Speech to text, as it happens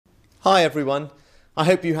Hi everyone, I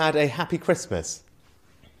hope you had a happy Christmas.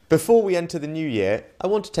 Before we enter the new year, I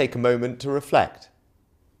want to take a moment to reflect.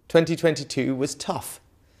 2022 was tough.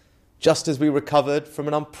 Just as we recovered from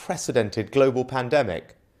an unprecedented global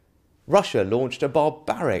pandemic, Russia launched a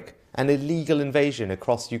barbaric and illegal invasion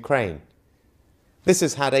across Ukraine. This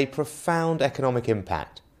has had a profound economic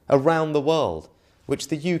impact around the world, which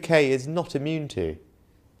the UK is not immune to.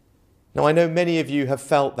 Now, I know many of you have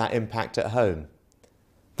felt that impact at home.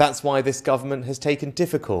 That's why this government has taken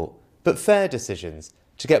difficult but fair decisions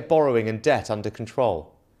to get borrowing and debt under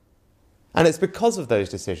control. And it's because of those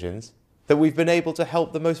decisions that we've been able to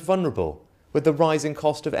help the most vulnerable with the rising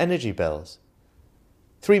cost of energy bills.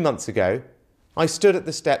 3 months ago, I stood at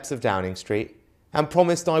the steps of Downing Street and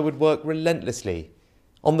promised I would work relentlessly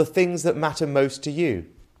on the things that matter most to you.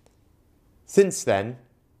 Since then,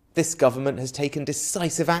 this government has taken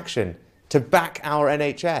decisive action to back our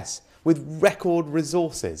NHS with record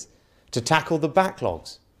resources to tackle the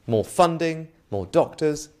backlogs, more funding, more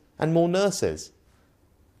doctors and more nurses.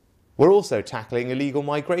 We're also tackling illegal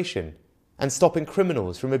migration and stopping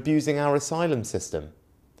criminals from abusing our asylum system.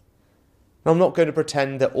 Now, I'm not going to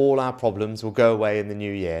pretend that all our problems will go away in the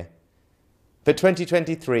new year, but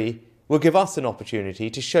 2023 will give us an opportunity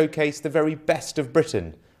to showcase the very best of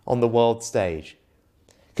Britain on the world stage,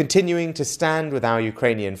 continuing to stand with our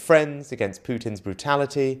Ukrainian friends against Putin's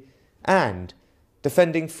brutality and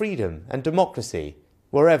defending freedom and democracy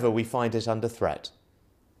wherever we find it under threat.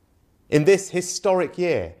 In this historic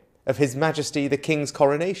year of His Majesty the King's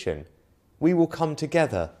coronation, we will come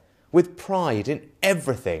together with pride in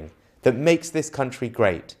everything that makes this country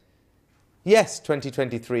great. Yes,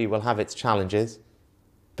 2023 will have its challenges,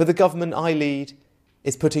 but the government I lead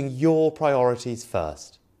is putting your priorities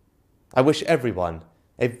first. I wish everyone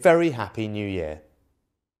a very happy new year.